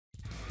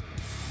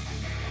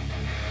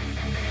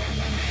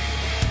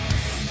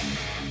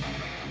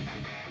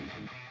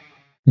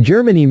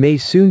Germany may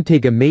soon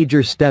take a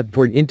major step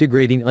toward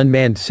integrating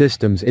unmanned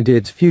systems into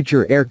its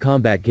future air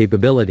combat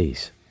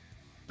capabilities.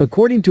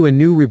 According to a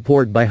new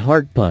report by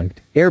Hartpunkt,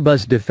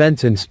 Airbus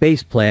Defence and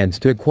Space plans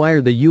to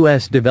acquire the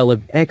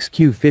US-developed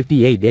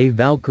XQ-58A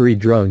Valkyrie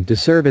drone to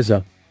serve as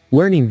a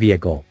learning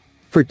vehicle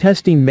for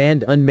testing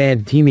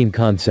manned-unmanned teaming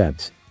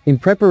concepts, in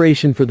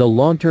preparation for the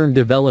long-term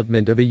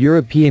development of a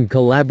European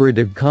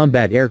Collaborative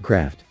Combat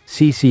Aircraft,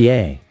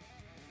 CCA.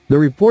 The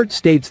report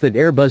states that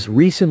Airbus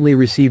recently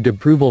received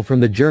approval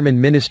from the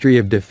German Ministry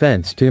of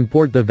Defense to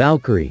import the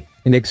Valkyrie,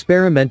 an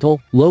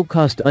experimental,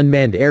 low-cost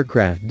unmanned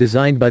aircraft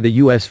designed by the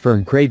US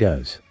firm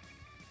Kratos.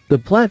 The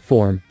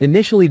platform,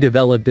 initially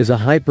developed as a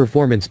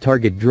high-performance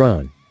target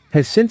drone,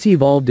 has since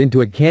evolved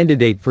into a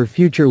candidate for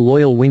future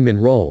loyal wingman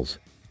roles,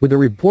 with a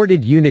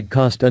reported unit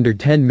cost under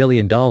 $10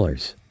 million.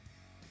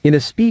 In a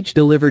speech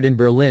delivered in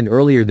Berlin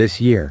earlier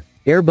this year,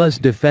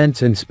 Airbus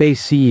Defence and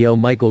Space CEO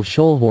Michael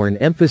Schulhorn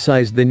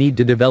emphasized the need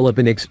to develop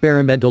an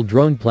experimental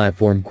drone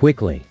platform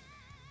quickly.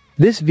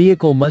 "This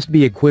vehicle must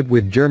be equipped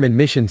with German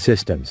mission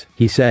systems,"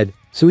 he said,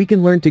 "so we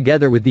can learn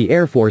together with the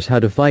Air Force how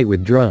to fight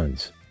with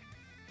drones."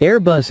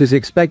 Airbus is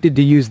expected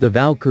to use the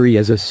Valkyrie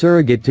as a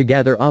surrogate to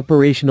gather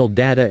operational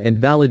data and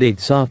validate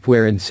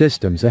software and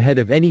systems ahead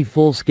of any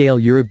full-scale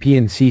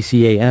European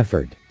CCA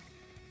effort.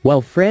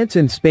 While France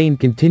and Spain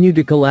continue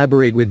to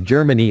collaborate with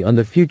Germany on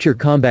the Future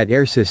Combat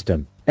Air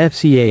System,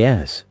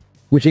 FCAS,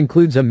 which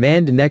includes a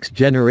manned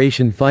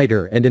next-generation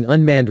fighter and an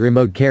unmanned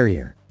remote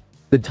carrier.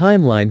 The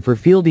timeline for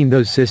fielding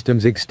those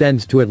systems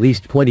extends to at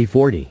least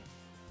 2040.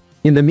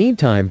 In the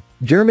meantime,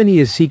 Germany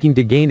is seeking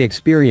to gain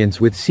experience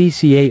with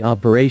CCA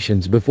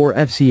operations before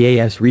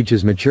FCAS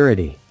reaches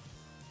maturity.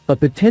 A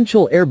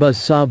potential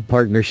Airbus-Saab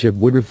partnership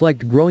would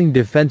reflect growing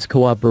defense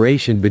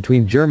cooperation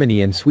between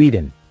Germany and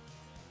Sweden.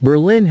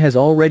 Berlin has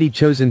already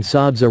chosen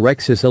Saab's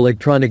Arexis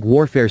electronic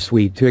warfare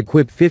suite to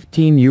equip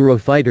 15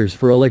 Eurofighters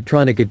for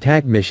electronic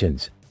attack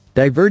missions,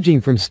 diverging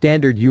from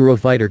standard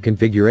Eurofighter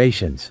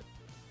configurations.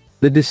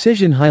 The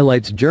decision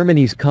highlights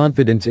Germany's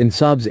confidence in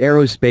Saab's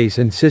aerospace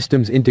and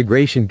systems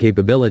integration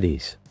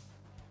capabilities.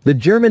 The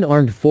German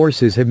armed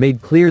forces have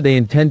made clear they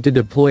intend to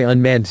deploy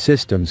unmanned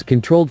systems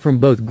controlled from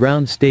both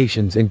ground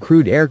stations and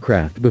crewed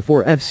aircraft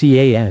before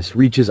FCAS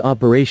reaches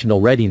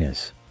operational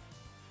readiness.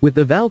 With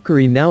the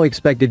Valkyrie now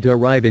expected to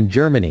arrive in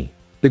Germany,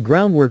 the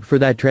groundwork for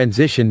that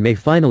transition may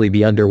finally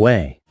be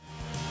underway.